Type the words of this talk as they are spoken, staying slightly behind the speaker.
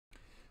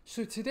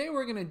So today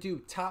we're going to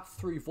do top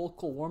 3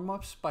 vocal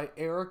warm-ups by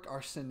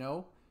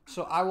Arceneaux.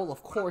 So I will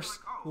of course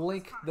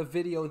link the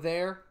video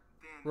there,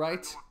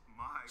 right?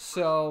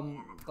 So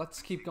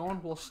let's keep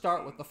going. We'll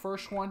start with the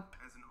first one.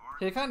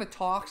 He kind of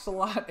talks a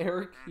lot,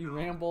 Eric. You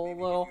ramble a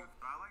little.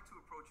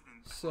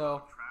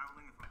 So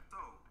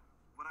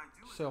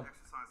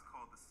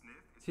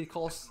he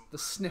calls the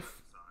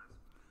sniff.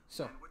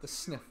 So the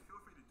sniff.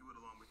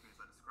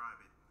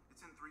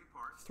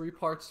 3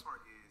 parts.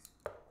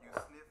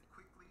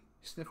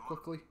 Sniff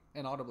quickly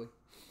and audibly.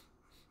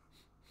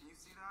 Can you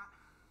see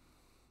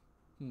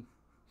that?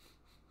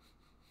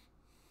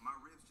 My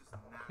ribs just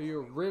naturally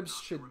Your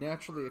ribs should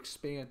naturally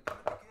expand.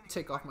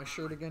 Take off my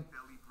shirt again.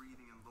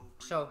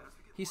 So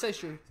he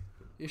says you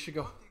should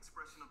go.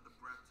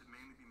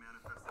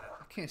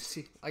 I can't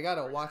see. I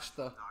gotta watch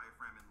the.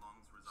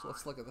 So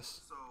let's look at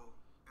this.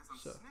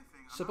 So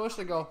supposed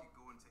to go.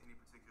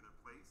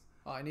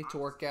 Oh, I need to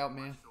work out,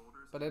 man.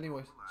 But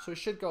anyways, so it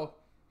should go.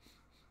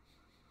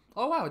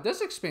 Oh wow, it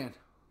does expand.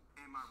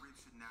 And my ribs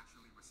should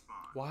naturally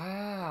respond.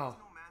 Wow. There's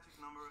no magic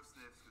number of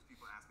sniffs because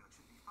people ask me, like,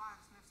 should it be 5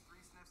 sniffs, 3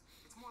 sniffs?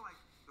 It's more like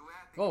the way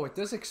I think. Oh, it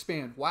does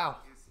expand. Wow.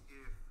 Is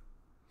if,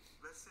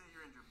 let's say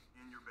you're in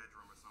your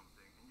bedroom or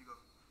something, and you go,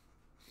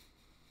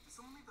 did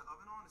someone leave the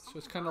oven on? So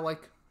it's kind of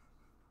like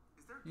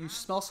you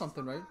smell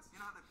something, right?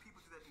 You know how the people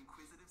do that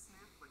inquisitive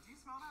sniff? Like, do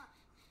you smell that?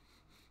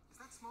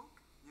 Is that smoke?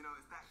 You know,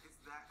 it's that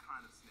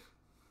kind of sniff.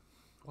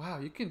 Wow,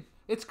 you can.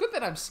 It's good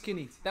that I'm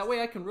skinny. That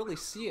way I can really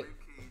see it,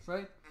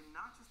 right? And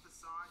not just the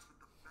sides, but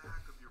the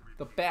back of your rib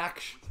The cage, back,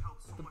 which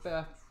helps so the much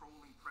back. with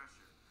controlling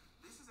pressure.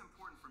 This is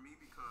important for me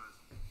because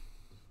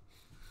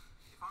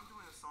if I'm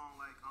doing a song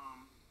like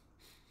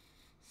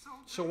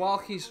So while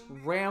he's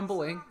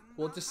rambling,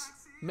 we'll just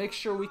make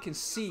sure we can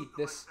see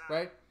this,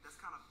 right? That's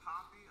kind of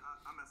poppy.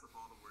 I mess up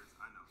all the words,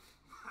 I know.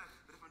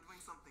 But if I'm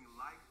doing something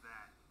like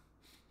that,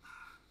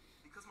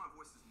 because my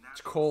voice is natural.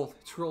 It's cold.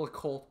 It's really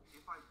cold.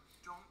 If I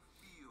don't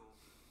feel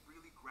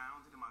really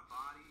grounded in my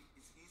body,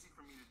 it's easy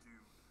for me to do,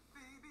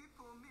 baby,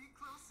 pull me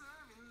closer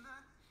in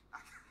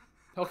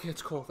the... Okay,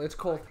 it's cold. It's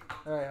cold.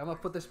 All right, I'm gonna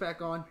put this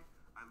back on.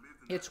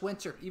 It's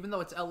winter, even though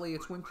it's LA.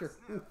 It's winter.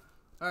 Ooh.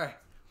 All right.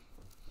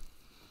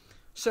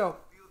 So.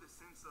 Feel the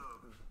sense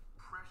of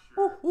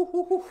pressure.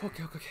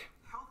 Okay.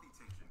 Healthy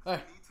tension. All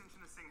right. We need tension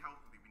to sing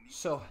healthily. We need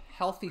So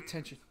healthy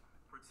tension.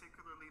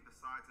 particularly the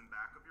sides and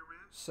back of your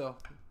ribs. So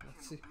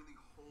let's see. Really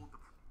hold the.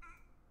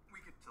 We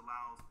get to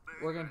allow.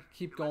 We're gonna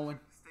keep going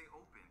Stay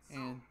open. So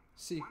and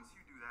see. once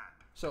you do that.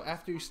 So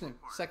after you sniff,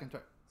 second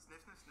time.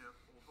 Sniff, sniff, sniff.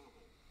 Hold.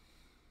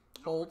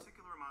 No Hold.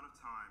 particular amount of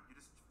time. You're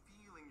just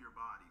feeling your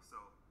body. So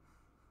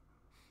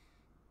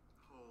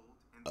hold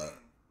and then.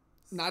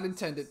 Not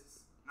intended.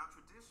 Now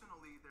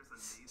traditionally there's a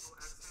nasal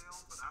exhale,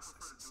 but I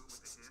prefer to do it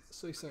with a hiss.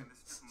 So he's saying, And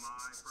this is just my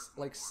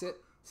personal like sit.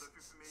 So if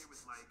you're familiar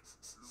with like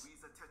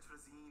Louisa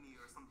Tetrazzini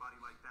or somebody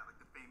like that, like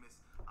the famous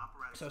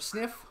operatic So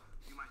soprano, sniff.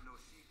 you might know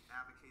she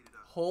advocated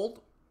a Hold,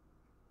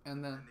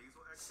 and then.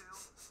 nasal exhale,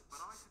 but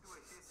I like to do a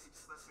hiss. It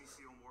just lets me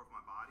feel more of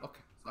my body.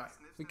 Okay. So All I right.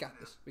 sniff, We sniff, got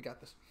sniff. this. We got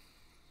this.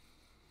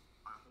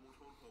 I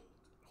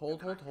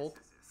hold. Hold. And then I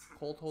hiss, hiss, hiss.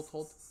 Hold.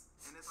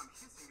 And as I'm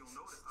hissing, you'll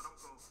notice I don't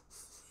go.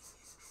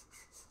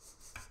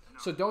 No,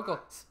 So don't go.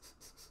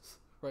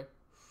 Right.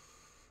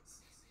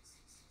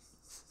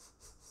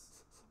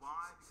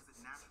 Why? Because it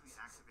naturally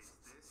activates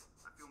this.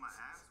 I feel my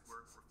abs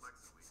work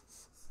reflexively.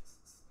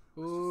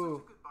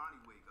 Ooh. Such a good body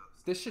wake up.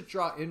 This should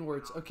draw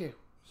inwards. Okay.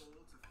 Hold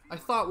to feel I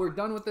thought we're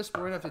done with this,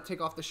 but we're gonna have to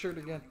take off the shirt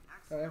again.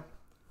 All right.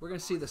 We're gonna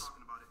see this.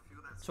 talking about it.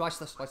 Feel that So watch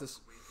this. Watch this.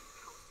 weight. It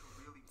helps to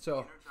really So.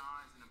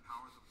 energize and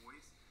empower the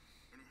voice,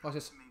 and it Watch helps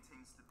this. to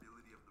maintain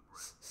stability of the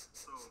breath.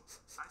 So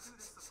I do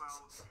this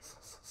about,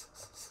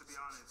 to be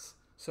honest,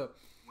 So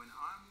when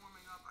I'm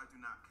warming up, I do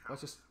not count.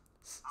 watch this.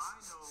 I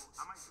know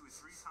I might do it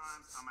 3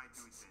 times, I might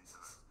do it 10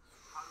 times.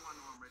 How do I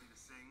know I'm ready to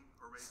sing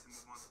or ready to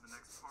move on to the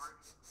next part?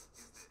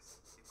 Is this.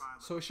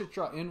 So it should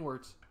draw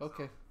inwards.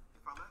 Okay.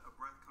 If I let a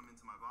breath come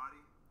into my body,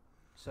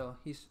 So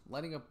he's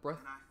letting a breath,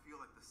 and I feel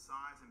like the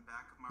sides and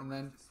back of my and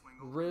then ribs just swing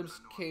over, ribs, then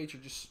I know cage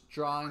are just if I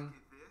drawing.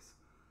 get this,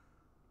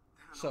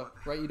 then I know So what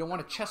the right, you don't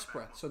want a hell- chest I know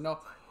breath. my So no.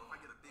 back muscles are tight. Or if I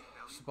get a big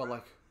belly But breath,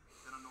 like,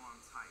 then I know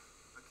I'm tight.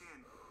 Again,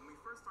 when we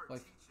first start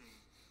Like- teaching,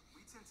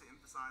 we tend to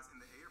emphasize in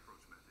the A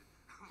approach method.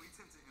 We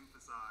tend to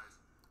emphasize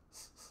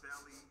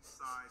belly,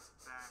 sides,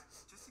 back,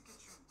 just to get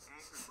you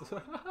anchored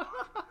lower in your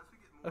body. But as we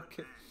get more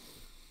Okay.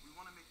 advanced, we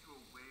want to make you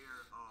aware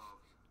of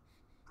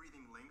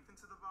breathing length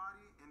into the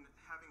body and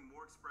having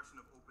more expression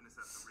of openness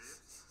at the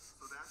ribs.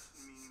 So that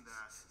should mean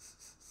that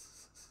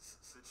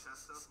the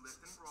chest does lift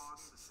and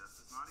broaden. The chest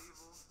is not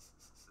evil.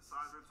 The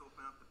side ribs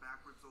open up. The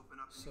back ribs open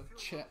up. And so you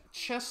feel a little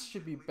chest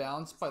should be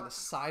balanced by the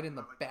side and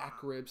the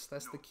back ribs.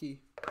 That's the key.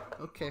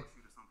 Okay.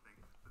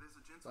 But there's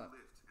a gentle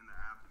lift in the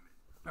abdomen.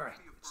 All right.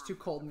 It's too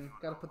cold in here.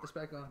 Gotta put this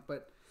back on.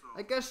 But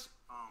I guess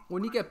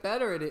when you get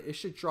better at it, it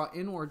should draw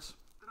inwards.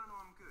 Then I know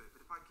I'm good.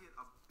 But if I get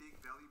a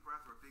big belly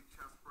breath or a big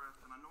chest breath,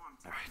 then I know I'm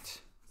All tight.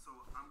 right. So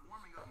I'm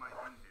warming up my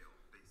inhale,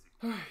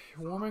 basically. All right.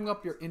 You're warming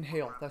up your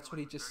inhale. That's what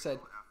he just said.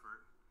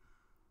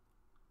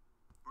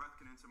 Breath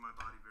can enter my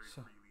body very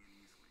So- freely and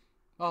easily.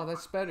 Oh,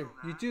 that's better.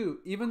 You do.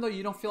 Even though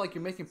you don't feel like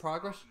you're making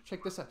progress,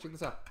 check this out. Check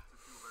this out.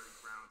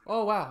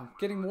 Oh, wow. I'm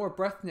getting more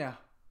breath now.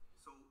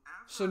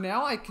 So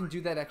now I can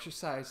do that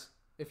exercise,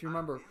 if you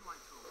remember.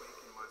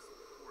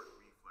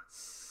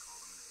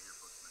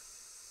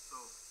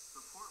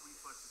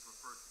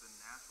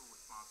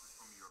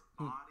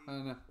 I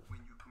don't know.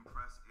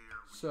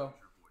 So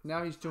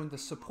now he's doing the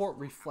support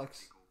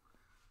reflex.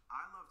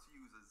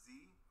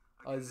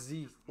 A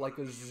Z, like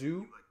a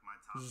zoo.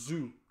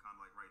 Zoo.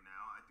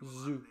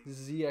 Zoo.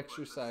 Z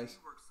exercise.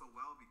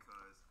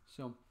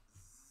 So.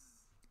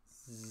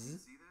 Z.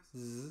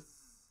 Z.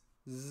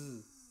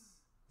 Z.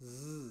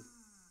 Z.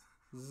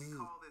 We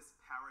call this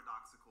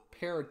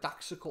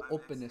paradoxical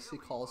openness, he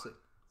calls it.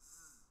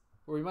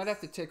 Or we might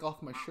have to take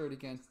off my shirt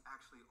again.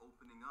 Actually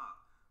opening up.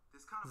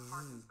 This kind of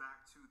harkens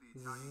back to the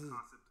Italian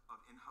concept of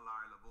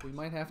inhalare la voce. We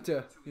might have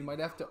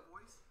to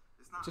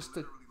just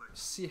to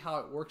see how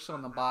it works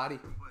on the body.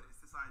 But it's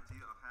this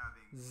idea of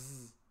having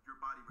your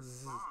body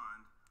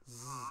respond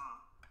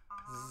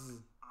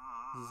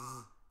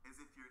as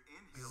if you're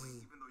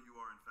inhaling, even though you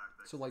are in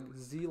fact. So like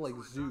Z, like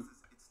zoo.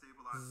 It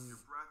stabilizes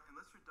your breath and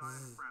lets your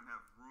diaphragm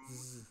have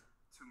room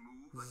to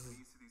move, like it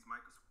needs to these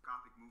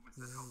microscopic movements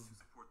that help to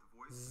support the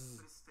voice,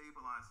 but it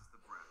stabilizes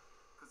the breath.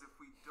 Because if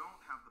we don't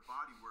have the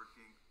body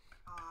working,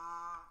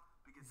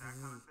 we get that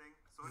kind of thing.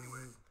 So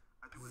anyway,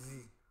 I do a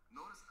Z.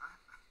 Notice I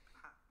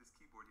this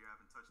keyboard here, I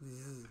haven't touched it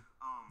yet.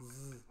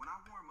 When I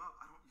warm up,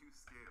 I don't use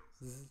scales.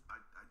 I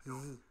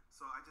don't.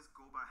 So I just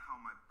go by how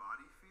my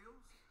body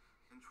feels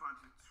and trying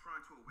to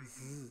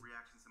awaken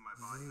reactions in my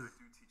body. And I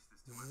do teach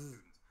this to my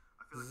students.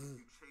 I feel like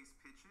if you chase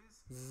pitches,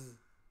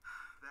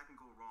 that can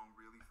go wrong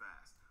really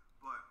fast.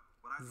 But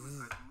what I do is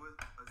I do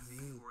a Z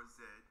or a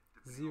Z,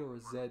 depending on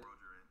what part of the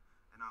world you're in,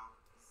 and I'll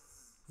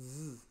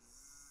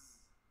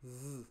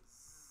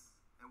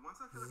and once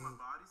I feel like my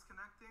body's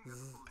connecting,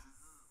 as opposed to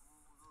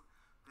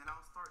then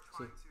I'll start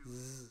trying to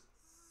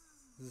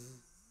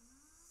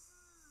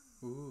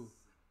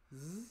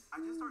I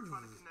just start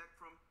trying to connect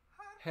from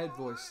head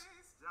voice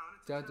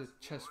down to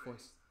chest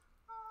voice.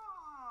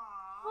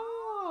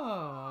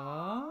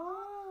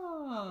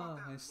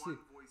 I see.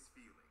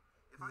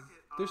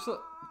 There's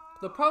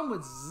the problem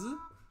with Z.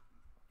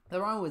 The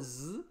problem with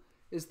Z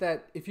is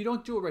that if you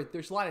don't do it right,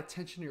 there's a lot of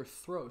tension in your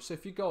throat. So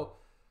if you go,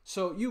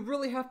 so you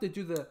really have to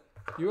do the,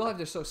 you really have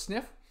to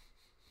sniff,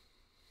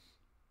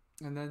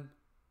 and then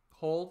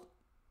hold,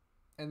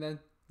 and then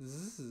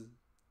Z,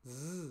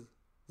 Z,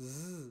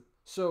 Z.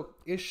 So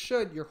it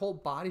should, your whole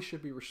body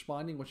should be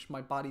responding, which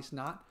my body's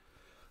not.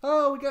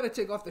 Oh, we got to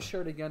take off the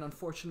shirt again,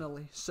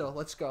 unfortunately. So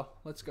let's go.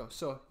 Let's go.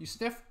 So you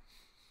sniff,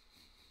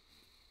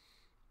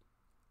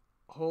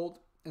 hold,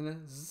 and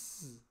then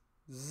zzz,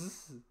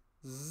 zzz,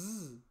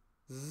 zzz,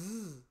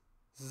 zzz,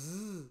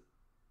 zzz,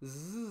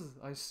 zzz.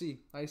 I see.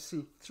 I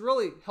see. It's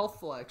really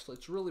helpful, actually.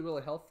 It's really,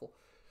 really helpful.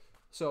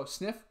 So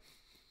sniff.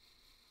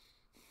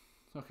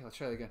 Okay, let's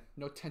try it again.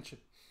 No tension.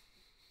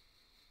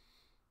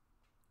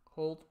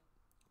 Hold.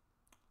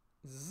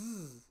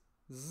 Zzz,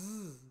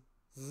 zzz.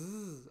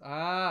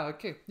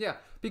 Okay, yeah,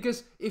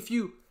 because if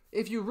you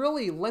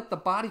really let the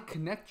body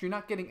connect, you're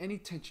not getting any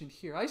tension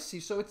here. I see.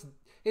 So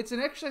it's an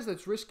exercise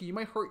that's risky. You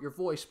might hurt your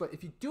voice, but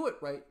if you do it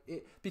right,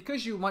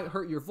 because you might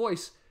hurt your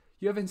voice,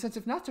 you have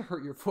incentive not to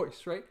hurt your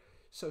voice, right?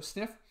 So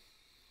sniff.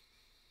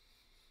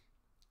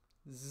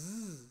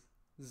 Zzz,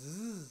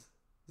 zzz,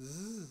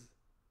 zzz,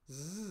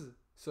 zzz.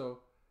 So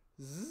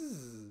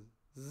zzz,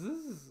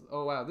 zzz.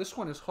 Oh wow, this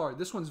one is hard.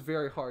 This one's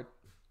very hard.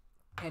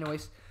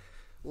 Anyways.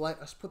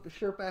 Let us put the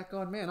shirt back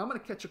on. Man, I'm going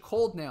to catch a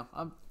cold now.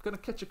 I'm going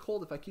to catch a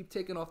cold if I keep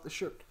taking off the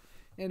shirt.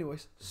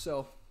 Anyways,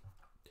 so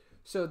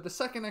the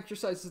second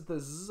exercise is the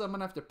zzz. I'm going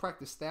to have to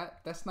practice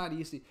that. That's not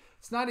easy.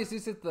 It's not as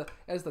easy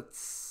as the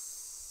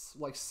tss,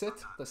 like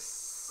sit, the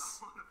tss.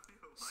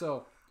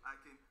 So,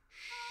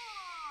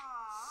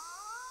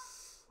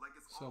 like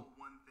it's all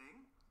one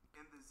thing,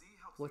 and the Z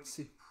helps let's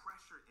see.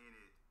 Pressure in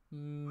it,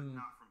 but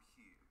not from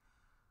here.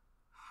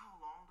 How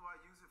long do I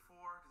use it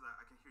for? Because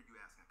I can hear you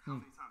asking.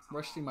 How many times?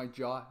 Resting my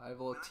jaw. I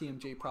have a little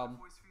TMJ problem.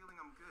 Voice feeling,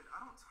 I'm good.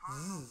 I don't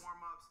time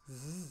warm-ups.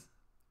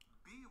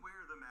 Be aware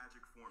of the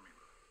magic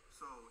formula.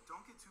 So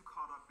don't get too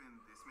caught up in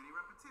this many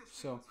repetitions.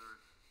 Or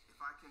if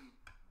I can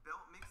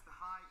belt mix the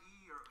high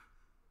E, or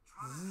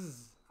try to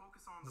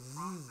focus on the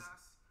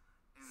process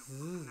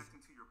and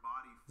connecting to your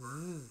body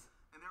first.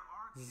 And there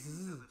are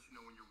cues that let you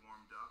know when you're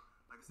warmed up.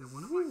 Like I said,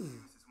 one of my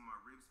cues is when my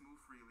ribs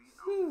move freely.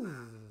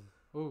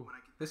 Oh,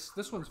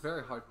 this one's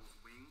very hard.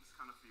 Wings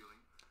kind of feeling.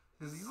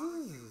 And the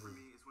other cue for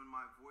me is when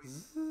my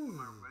voice, when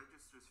my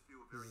registers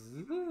feel very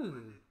evenly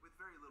blended with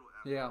very little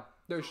effort. Yeah,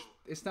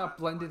 it's not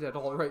blended at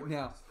all right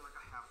now. I just feel like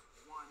I have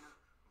one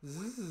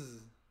voice.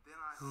 Then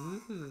I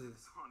did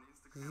this on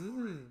Instagram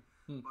already.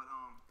 But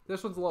this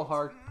one's a little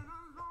hard. It's been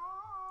a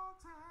long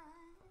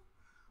day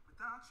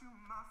without you,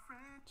 my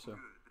friend. So,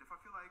 good. But if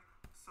I feel like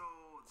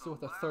so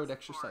with the third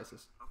exercise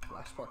is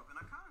last part. And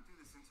I kind of do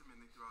this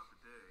intermittently throughout the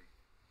day.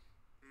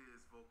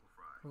 Is vocal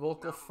fry.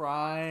 Vocal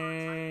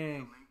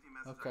frying.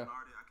 Okay.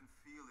 I can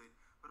feel it.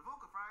 But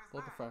vocal fry is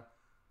vocal fry.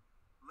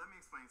 Let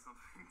me explain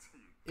something to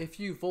you. if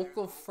you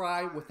vocal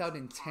fry without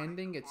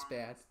intending, it's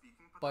bad.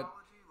 But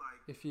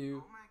if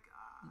you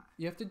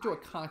have to do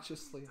it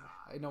consciously.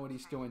 I know what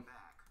he's doing.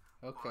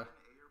 Okay.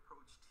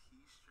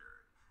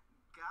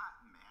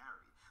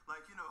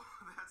 Like, you know,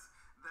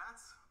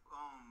 that's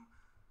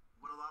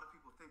what a lot of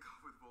people think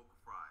of with vocal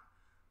fry.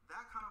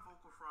 That kind of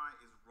vocal fry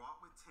is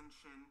wrought with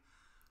tension.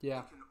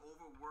 Yeah. It can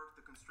overwork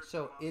the constrictor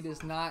So it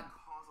is not.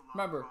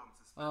 Remember,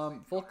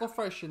 vocal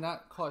fry should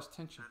not cause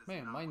tension.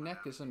 Man, my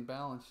neck is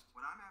imbalanced.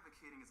 What I'm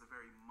advocating is a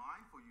very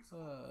mindful use of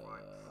vocal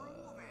fry,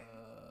 proven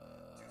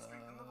to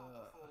strengthen the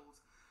vocal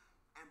folds,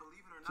 and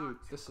believe it or not,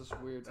 dude, this is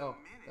weird. Oh,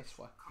 that's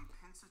why.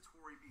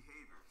 Compensatory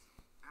behaviors.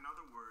 In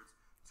other words,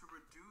 to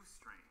reduce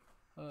strain.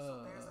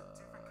 So there's a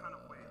different kind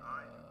of way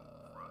I do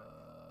vocal fry.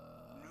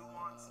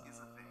 Nuance is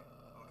a thing.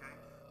 Okay.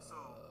 So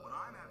what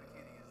I'm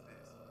advocating is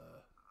this.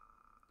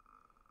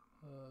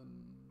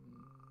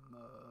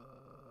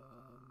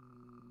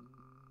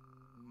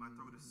 My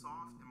throat is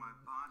soft and my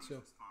body is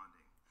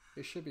responding.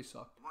 It should be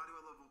soft. Why do I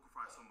love vocal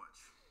fry so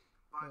much?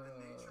 By the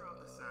nature of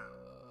the sound,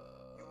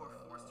 you are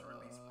forced to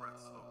release breath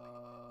slowly.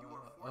 You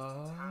are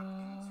forced to tap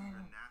into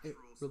your natural. It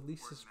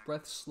releases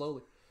breath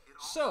slowly.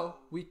 So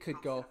we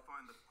could go.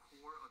 Find the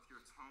core of your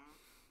tone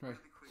right.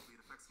 really quickly.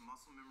 It affects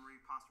muscle memory,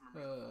 posture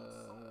memory,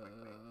 so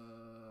quickly.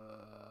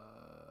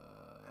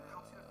 It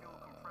helps you to feel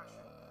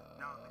compression.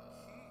 Now the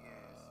key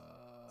is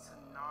to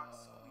not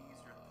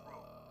squeeze your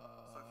throat.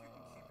 So if you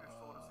can keep your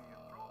shoulders and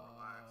your throat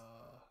relaxed.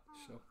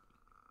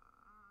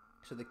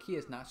 So the key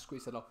is not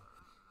squeeze at all.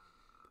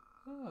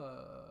 You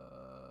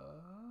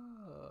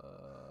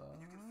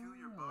can feel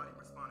your body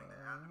responding. The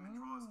abdomen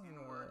draws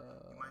inward.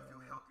 You might feel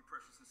healthy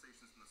pressure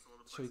sensations in the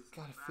solar plexus. So you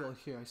gotta feel it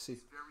here. I see.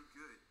 It's very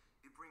good.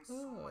 It brings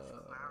so much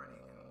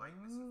clarity and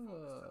lightness and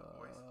focus to the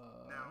voice.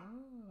 Now,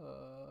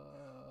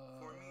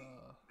 for me,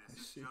 this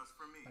is just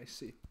for me. I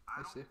see.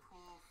 I don't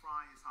pull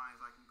fry as high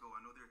as I can go. I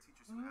know there are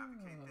teachers who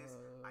advocate this.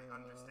 I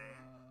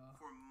understand.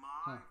 For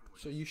my voice,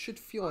 so you should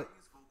feel it.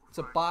 It's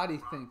a body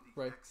thing,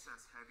 right?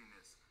 Excess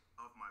heaviness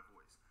of my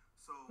voice.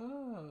 So,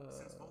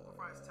 since vocal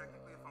fry is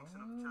technically a function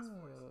of the chest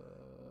voice,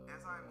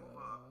 as I move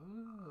up,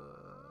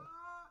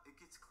 it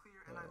gets clear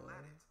and I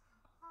let it.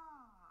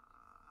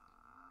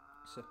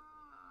 So,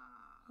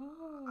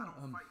 I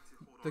don't fight to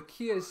hold the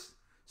key is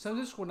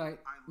sometimes when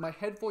my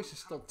head voice is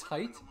still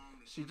tight,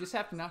 so you just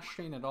have to not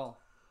strain at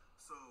all.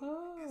 So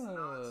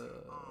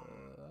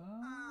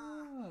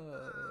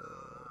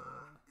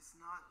it's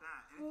not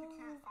that. And if you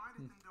can't find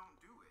it, then don't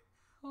do it.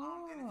 And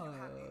if you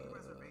have any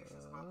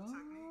reservations about the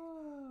technique,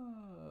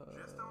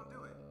 just don't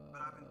do it.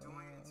 But I've been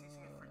doing it and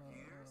teaching it for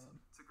years.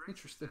 It's a great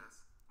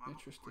success.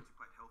 Interesting.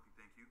 Quite healthy,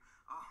 thank you.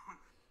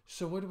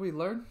 So what did we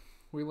learn?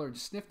 We learned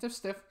sniff, stiff,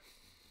 stiff.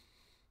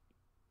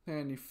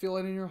 And you feel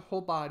it in your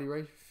whole body,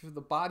 right?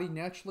 The body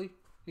naturally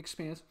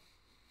expands.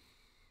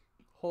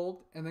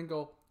 Hold and then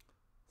go.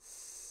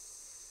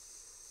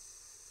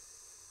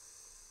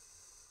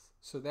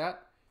 So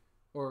that,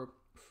 or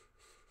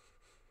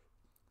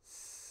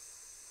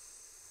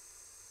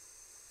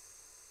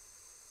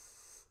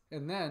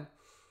and then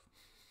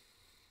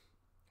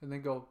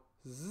go.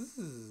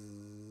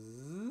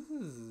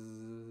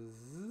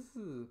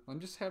 I'm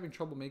just having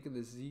trouble making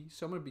the Z,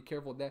 so I'm gonna be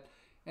careful with that.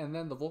 And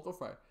then the vocal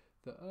fry,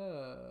 the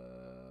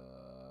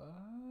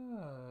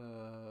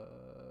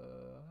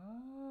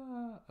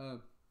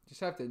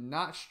just have to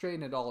not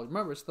strain at all.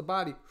 Remember, it's the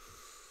body.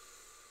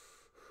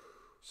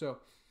 So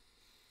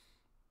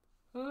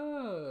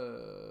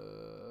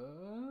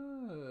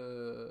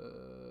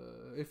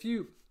if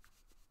you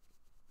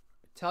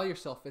tell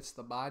yourself it's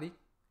the body,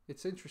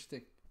 it's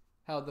interesting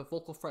how the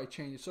vocal fry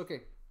changes.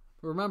 Okay,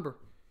 remember,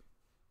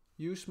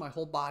 use my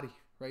whole body,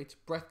 right?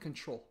 Breath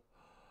control.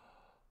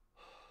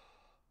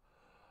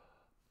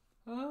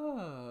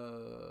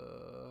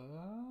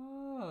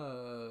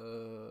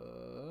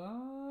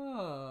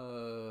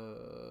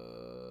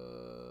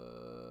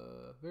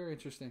 Very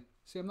interesting.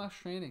 See, I'm not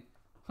straining.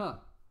 Huh.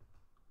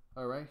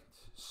 Alright,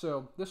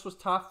 so this was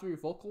top 3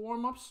 vocal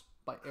warm-ups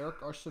by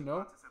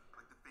Arceneaux.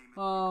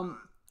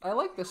 I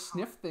like the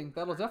sniff thing.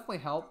 That'll definitely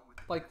help.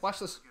 Like, watch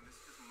this.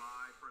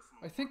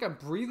 I think I'm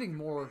breathing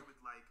more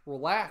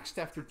relaxed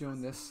after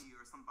doing this.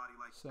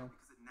 So,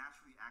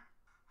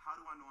 how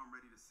do I know I'm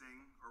ready to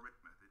sing or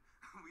method?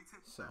 We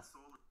take that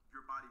soul of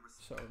your body.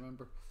 So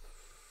remember.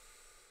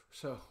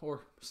 So,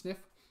 or sniff.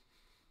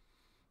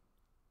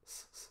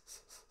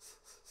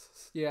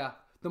 Yeah.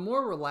 The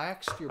more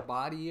relaxed your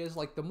body is,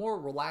 like the more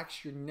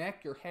relaxed your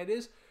neck, your head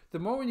is, the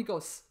more when you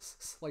go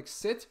like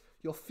sit,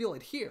 you'll feel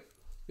it here.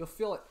 You'll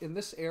feel it in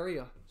this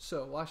area.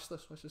 So watch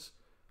this, watch this.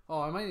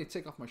 Oh, I might need to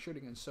take off my shirt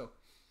again. So.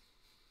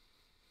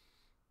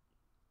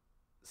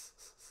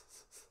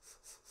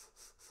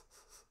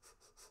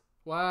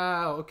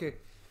 Wow, okay.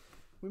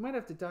 We might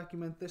have to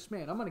document this.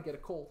 Man, I'm going to get a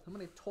cold. I'm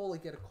going to totally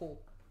get a cold.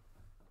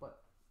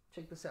 But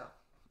check this out.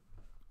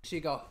 So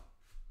you go.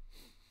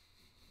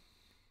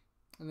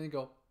 And then you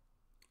go.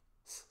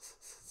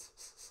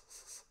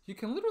 You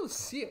can literally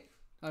see it.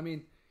 I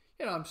mean,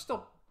 you know, I'm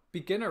still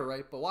beginner,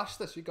 right? But watch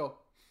this. You go.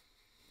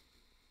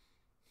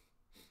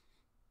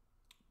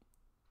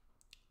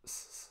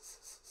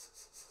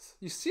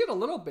 You see it a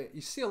little bit.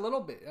 You see a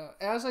little bit.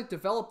 As I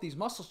develop these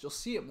muscles, you'll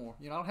see it more.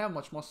 You know, I don't have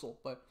much muscle,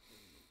 but...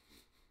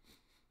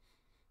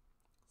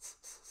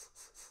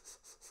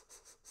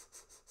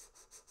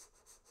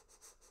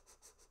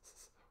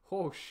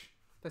 Oh,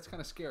 that's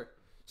kind of scary.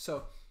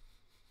 So...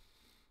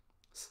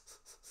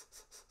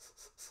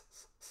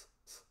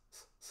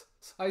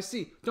 I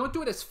see. Don't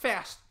do it as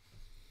fast.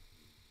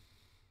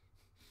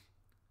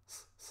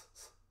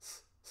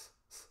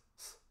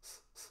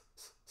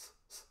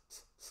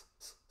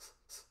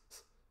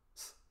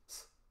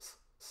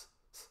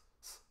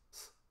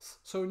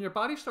 So when your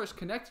body starts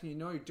connecting, you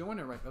know you're doing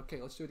it right.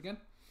 Okay, let's do it again.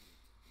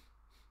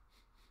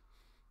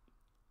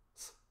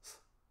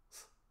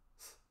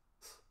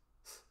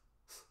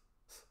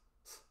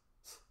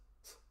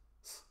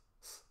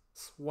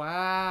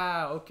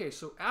 Wow. Okay,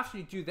 so after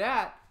you do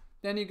that,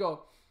 then you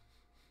go.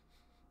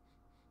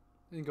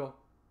 And you go.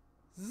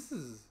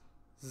 Zzz,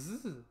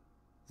 zzz,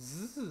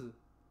 zzz.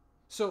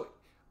 So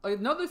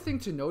another thing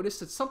to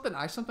notice, it's something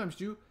I sometimes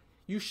do.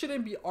 You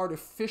shouldn't be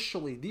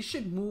artificially. These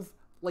should move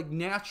like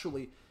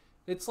naturally.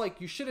 It's like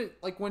you shouldn't,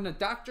 like when a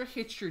doctor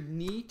hits your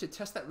knee to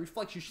test that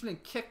reflex, you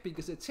shouldn't kick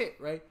because it's hit,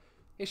 right?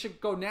 It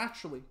should go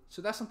naturally.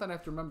 So that's something I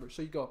have to remember.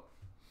 So you go.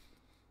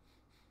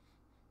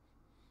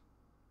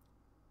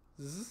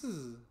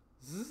 Zzz,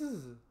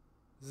 zzz,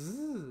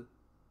 zzz,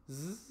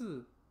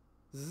 zzz,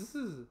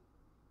 zzz,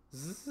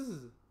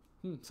 zzz.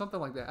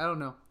 Something like that. I don't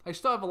know. I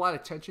still have a lot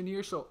of tension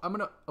here, so I'm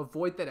going to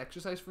avoid that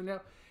exercise for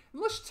now.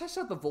 And let's test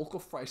out the vocal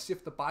fry, see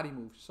if the body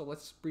moves. So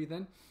let's breathe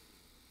in.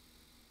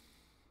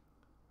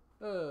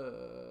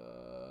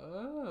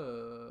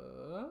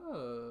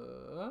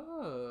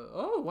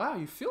 Oh, wow,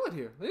 you feel it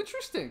here.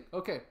 Interesting.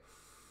 Okay.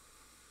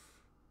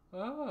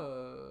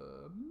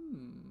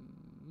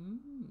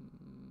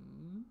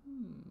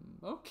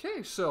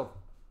 Okay, so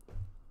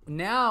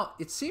now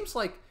it seems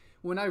like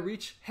when I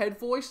reach head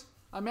voice,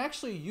 I'm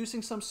actually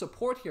using some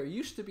support here. It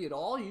used to be at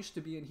all, it used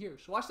to be in here.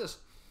 So watch this.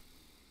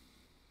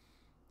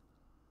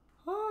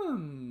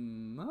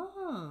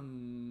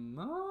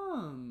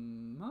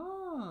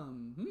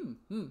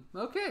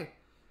 Okay.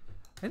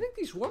 I think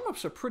these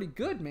warm-ups are pretty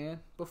good, man.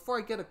 Before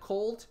I get a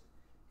cold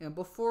and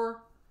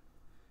before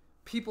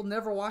people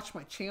never watch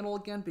my channel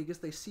again because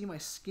they see my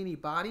skinny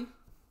body, I'm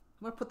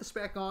going to put this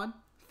back on.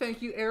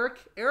 Thank you, Eric.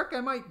 Eric,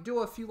 I might do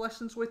a few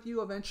lessons with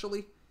you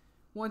eventually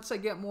once I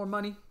get more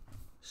money.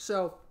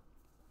 So,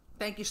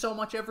 thank you so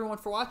much, everyone,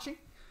 for watching.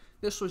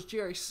 This was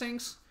Jerry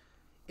Sings.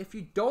 If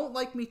you don't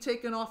like me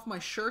taking off my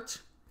shirt,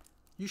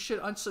 you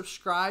should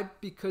unsubscribe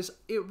because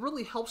it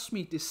really helps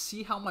me to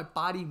see how my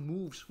body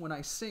moves when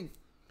I sing.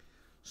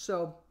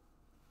 So,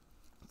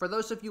 for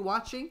those of you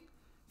watching,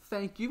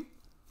 thank you.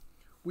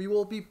 We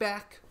will be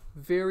back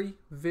very,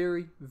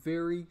 very,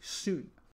 very soon.